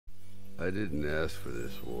I didn't ask for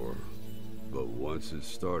this war, but once it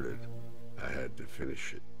started, I had to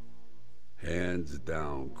finish it. Hands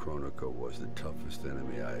down, Kronika was the toughest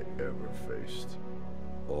enemy I ever faced.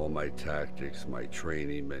 All my tactics, my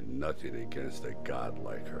training meant nothing against a god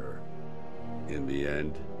like her. In the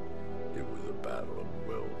end, it was a battle of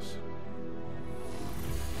wills.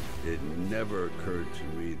 It never occurred to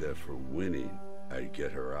me that for winning, I'd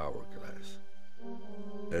get her hourglass.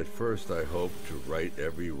 At first, I hoped to right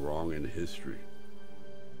every wrong in history.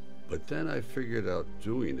 But then I figured out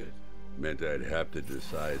doing it meant I'd have to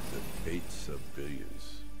decide the fates of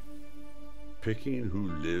billions. Picking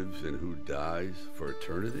who lives and who dies for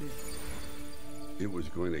eternity? It was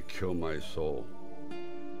going to kill my soul.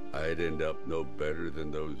 I'd end up no better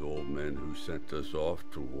than those old men who sent us off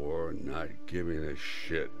to war not giving a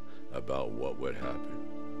shit about what would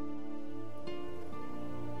happen.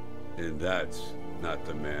 And that's not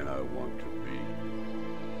the man I want to be.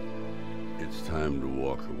 It's time to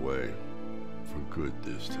walk away, for good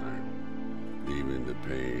this time, leaving the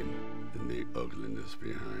pain and the ugliness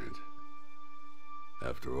behind.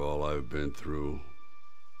 After all I've been through,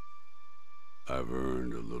 I've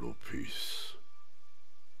earned a little peace.